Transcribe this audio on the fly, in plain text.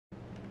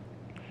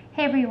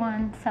Hey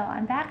everyone, so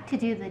I'm back to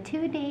do the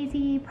 2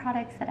 Daisy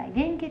products that I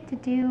didn't get to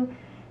do.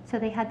 So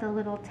they had the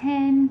little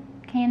tin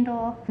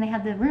candle and they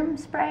had the room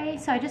spray.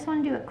 So I just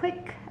want to do a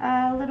quick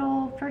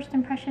little first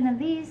impression of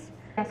these.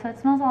 Yeah, so it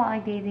smells a lot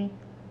like Daisy,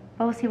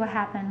 but we'll see what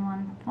happens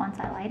once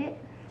I light it.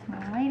 So I'm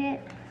gonna light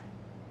it.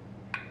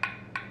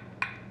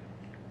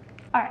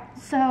 Alright,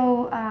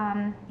 so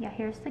yeah,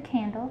 here's the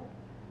candle.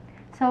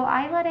 So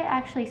I let it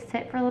actually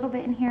sit for a little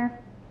bit in here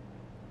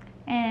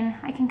and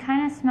I can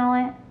kind of smell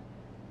it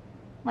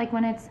like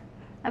when it's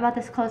about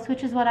this close,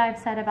 which is what I've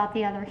said about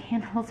the other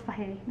candles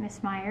by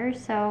Miss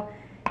Meyers. So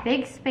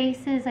big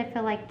spaces, I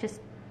feel like just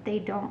they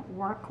don't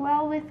work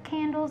well with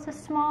candles this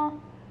small.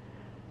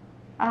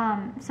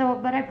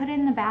 But I put it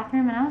in the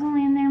bathroom and I was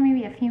only in there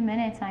maybe a few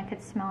minutes and I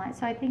could smell it.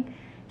 So I think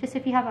just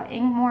if you have a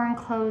more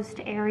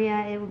enclosed area,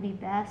 it would be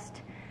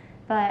best.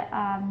 But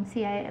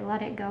see, I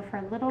let it go for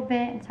a little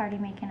bit and started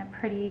making a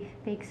pretty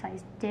big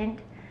sized dent.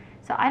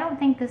 So I don't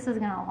think this is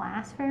gonna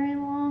last very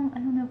long. I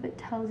don't know if it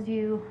tells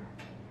you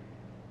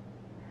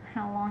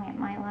how long it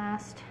might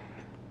last.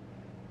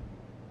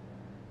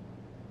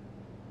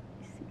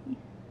 Let's see.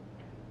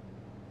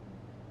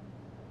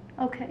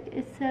 Okay,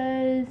 it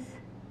says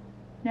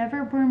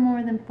never burn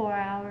more than 4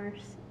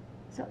 hours.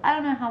 So I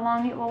don't know how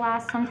long it will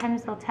last.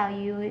 Sometimes they'll tell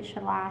you it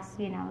should last,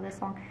 you know,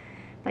 this long.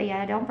 But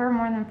yeah, don't burn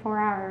more than 4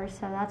 hours.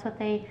 So that's what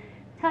they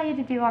tell you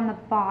to do on the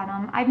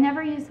bottom. I've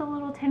never used the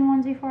little tin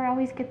ones before. I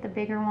always get the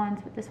bigger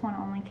ones, but this one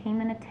only came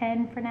in a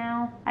 10 for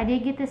now. I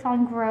did get this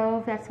on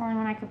Grove. That's the only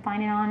one I could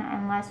find it on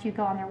unless you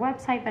go on their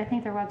website, but I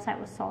think their website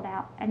was sold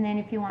out. And then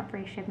if you want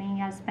free shipping, you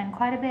gotta spend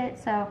quite a bit.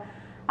 So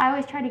I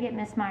always try to get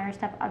Miss Meyers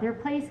stuff other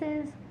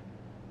places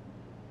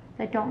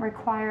that don't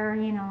require,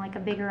 you know, like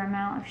a bigger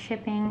amount of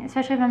shipping,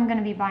 especially if I'm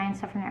gonna be buying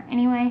stuff from there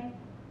anyway.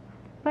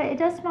 But it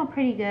does smell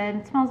pretty good.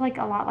 It smells like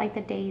a lot like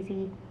the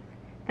Daisy.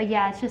 But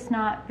yeah, it's just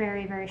not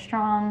very, very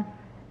strong,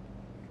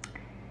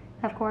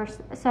 of course.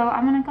 So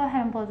I'm gonna go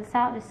ahead and blow this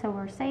out just so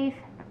we're safe.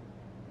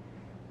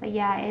 But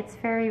yeah, it's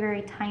very,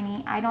 very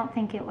tiny. I don't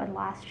think it would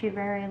last you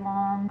very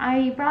long.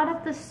 I brought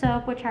up the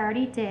soap, which I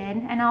already did,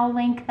 and I'll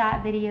link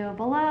that video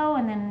below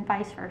and then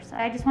vice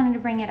versa. I just wanted to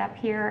bring it up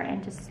here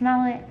and just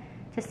smell it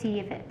to see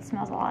if it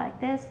smells a lot like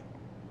this.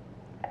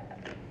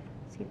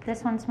 See if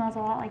this one smells a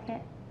lot like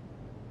it.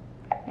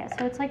 Yeah,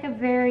 so it's like a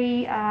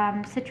very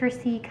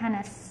citrusy kind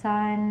of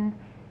sun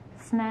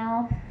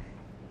smell.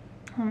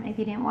 If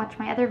you didn't watch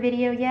my other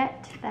video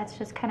yet, that's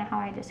just kind of how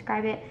I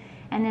describe it.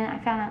 And then I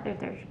found out that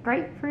there's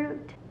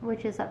grapefruit,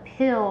 which is a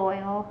pill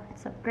oil.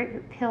 It's a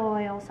grapefruit pill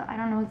oil, so I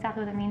don't know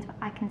exactly what it means, but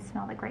I can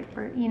smell the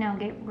grapefruit. You know,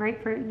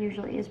 grapefruit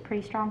usually is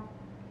pretty strong.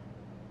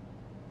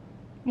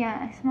 Yeah,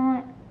 I smell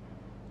it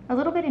a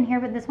little bit in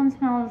here, but this one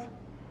smells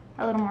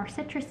a little more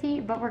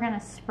citrusy, but we're gonna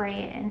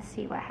spray it and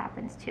see what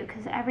happens too,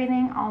 because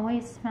everything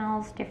always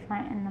smells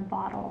different in the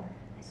bottle,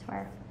 I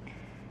swear.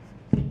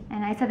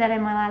 And I said that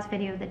in my last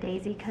video of the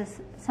Daisy, because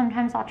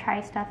sometimes I'll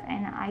try stuff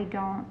and I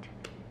don't,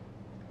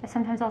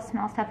 sometimes I'll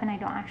smell stuff and I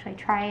don't actually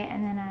try it,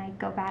 and then I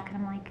go back and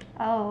I'm like,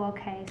 oh,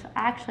 okay, so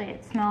actually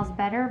it smells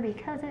better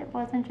because it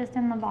wasn't just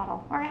in the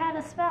bottle, or it had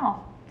a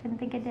smell, didn't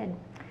think it did.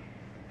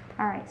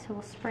 All right, so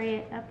we'll spray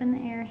it up in the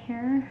air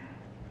here.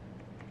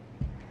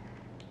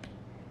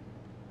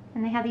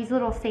 And they have these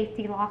little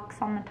safety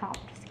locks on the top,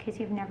 just in case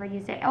you've never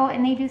used it. Oh,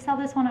 and they do sell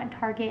this one at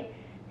Target.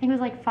 I think it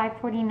was like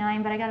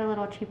 $5.49, but I got a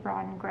little cheaper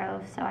on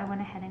Grove, so I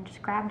went ahead and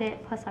just grabbed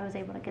it. Plus, I was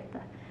able to get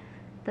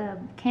the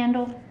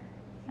candle.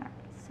 All right,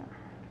 so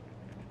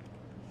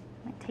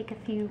I might take a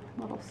few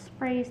little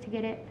sprays to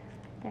get it.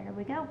 There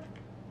we go.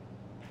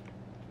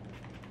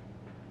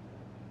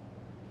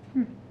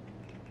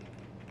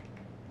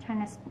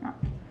 Trying to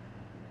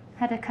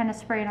had to kind of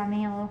spray it on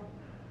me a little.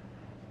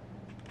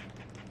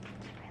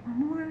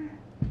 More.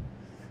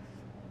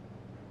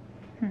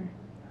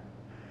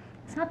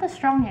 It's not the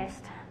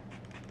strongest.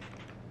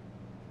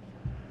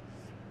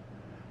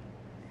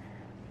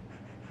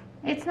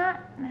 It's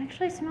not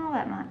actually smell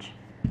that much.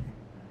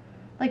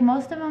 Like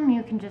most of them,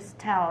 you can just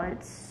tell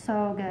it's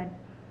so good.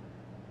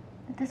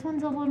 But this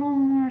one's a little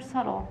more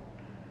subtle.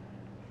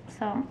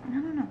 So I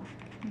don't know.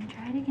 Let me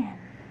try it again.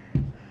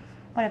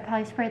 But I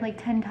probably sprayed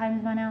like 10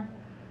 times by now.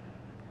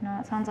 I know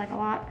that sounds like a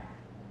lot.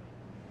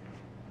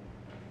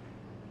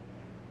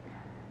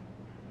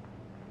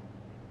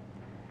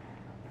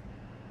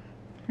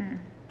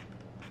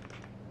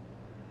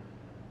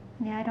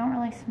 Yeah, I don't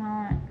really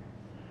smell it.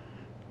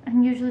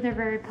 And usually they're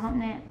very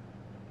potent.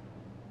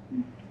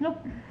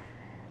 Nope,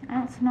 I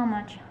don't smell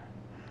much.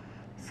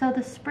 So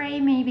the spray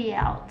may be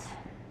out.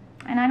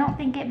 And I don't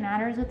think it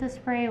matters with the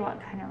spray what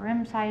kind of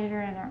room size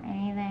you're in or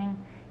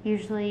anything.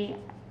 Usually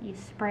you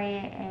spray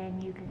it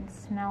and you can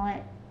smell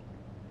it.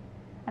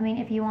 I mean,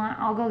 if you want,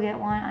 I'll go get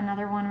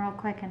another one real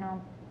quick, and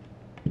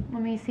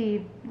let me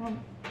see. We'll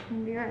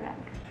be right back.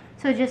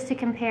 So just to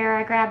compare,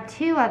 I grabbed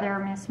 2 other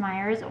Miss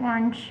Meyers,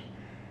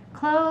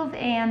 𝐷𝐞𝐲𝐞𝐿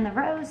and the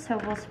rose, so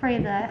we'll spray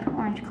the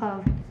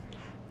𝐷𝐞𝐲𝐞𝐿.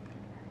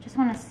 Just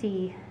want to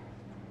see.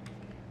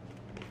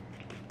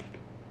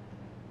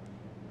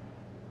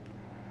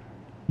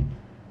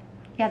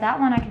 Yeah, that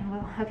one I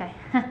can, okay.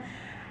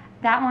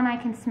 that one I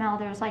can smell.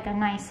 There's like a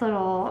nice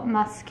little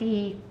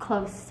musky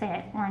clove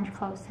scent, orange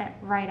clove scent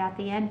right at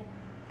the end.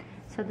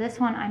 So this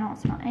one, I don't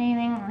smell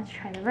anything. Let's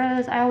try the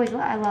rose.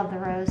 I love the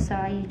rose, so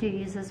I do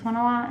use this one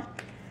a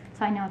lot.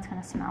 So I know it's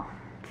gonna smell.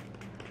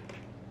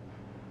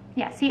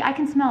 Yeah, see, I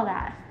can smell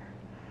that.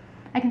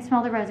 I can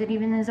smell the rose. It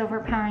even is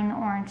overpowering the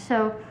orange.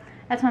 So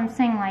that's what I'm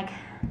saying, like,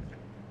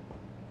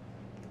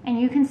 and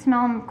you can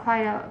smell them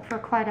for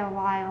quite a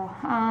while.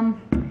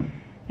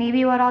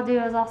 Maybe what I'll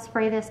do is I'll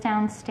spray this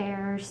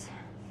downstairs,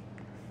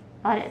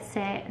 let it sit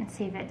and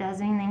see if it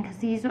does anything,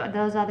 because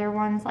those other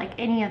ones, like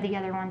any of the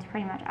other ones,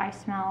 pretty much I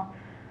smell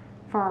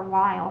for a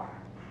while.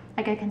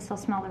 Like I can still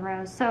smell the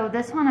rose. So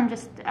this one,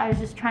 I was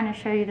just trying to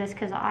show you this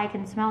because I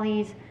can smell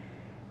these.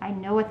 I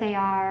know what they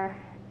are.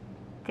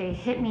 They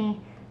hit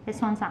me. This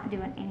one's not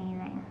doing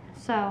anything.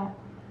 So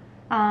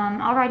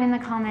I'll write in the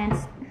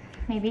comments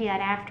maybe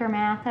an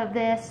aftermath of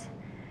this.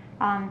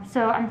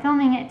 So I'm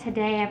filming it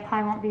today. I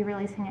probably won't be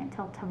releasing it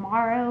till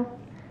tomorrow.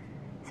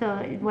 So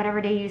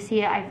whatever day you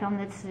see it, I filmed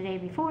this the day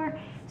before.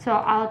 So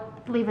I'll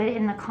leave it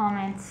in the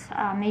comments,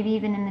 maybe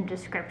even in the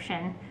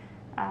description.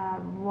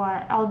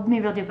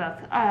 Maybe I'll do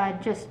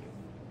both. Just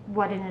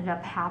what ended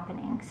up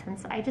happening,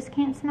 since I just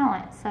can't smell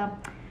it. So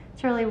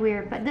it's really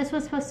weird. But this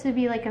was supposed to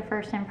be like a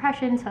first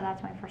impression, so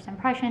that's my first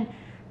impression.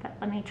 But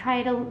let me try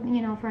it,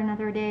 for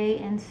another day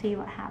and see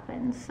what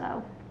happens.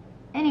 So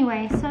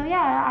anyway, so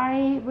yeah,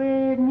 I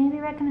would maybe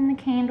recommend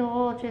the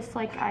candle, just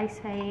like I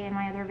say in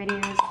my other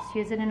videos. Just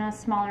use it in a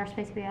smaller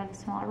space if you have a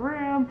smaller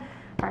room,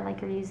 or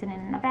like you're using it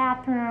in the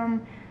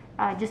bathroom.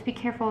 Just be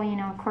careful,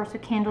 of course,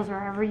 with candles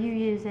wherever you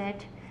use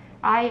it.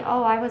 I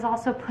always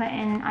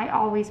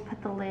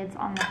put the lids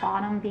on the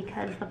bottom,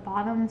 because the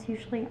bottoms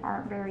usually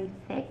aren't very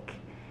thick.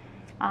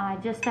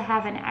 Just to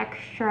have an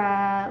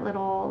extra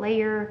little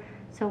layer,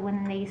 so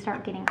when they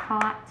start getting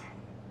hot,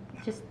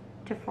 just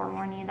to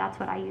forewarn you, that's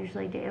what I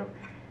usually do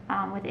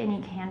with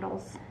any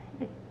candles.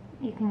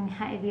 You can,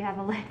 if you have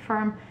a lid for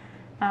them,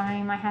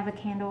 you might have a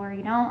candle or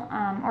you don't,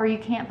 or you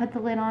can't put the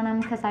lid on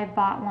them, because I've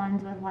bought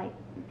ones with like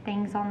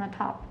things on the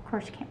top. Of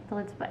course you can't put the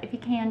lids, but if you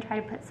can, try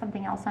to put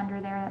something else under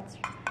there that's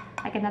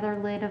like another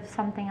lid of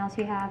something else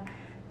you have.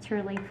 It's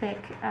really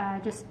thick,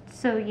 just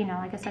so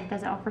like I said, it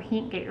doesn't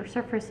overheat, get your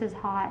surfaces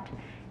hot.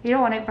 You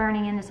don't want it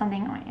burning into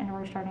something and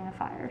we're starting a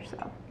fire.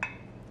 So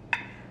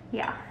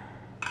yeah.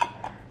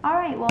 All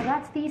right, well,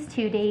 that's these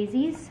two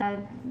daisies.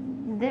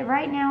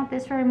 Right now, at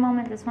this very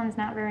moment, this one's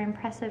not very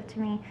impressive to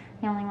me.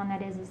 The only one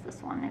that is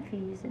this one, if you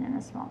use it in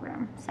a small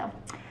room. So,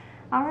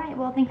 all right,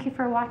 well, thank you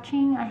for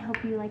watching. I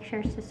hope you like,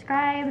 share,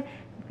 subscribe.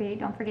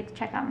 Don't forget to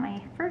check out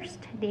my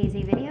first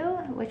daisy video,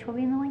 which will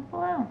be in the link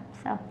below.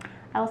 So,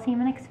 I will see you in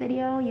the next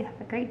video. You have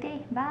a great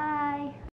day. Bye.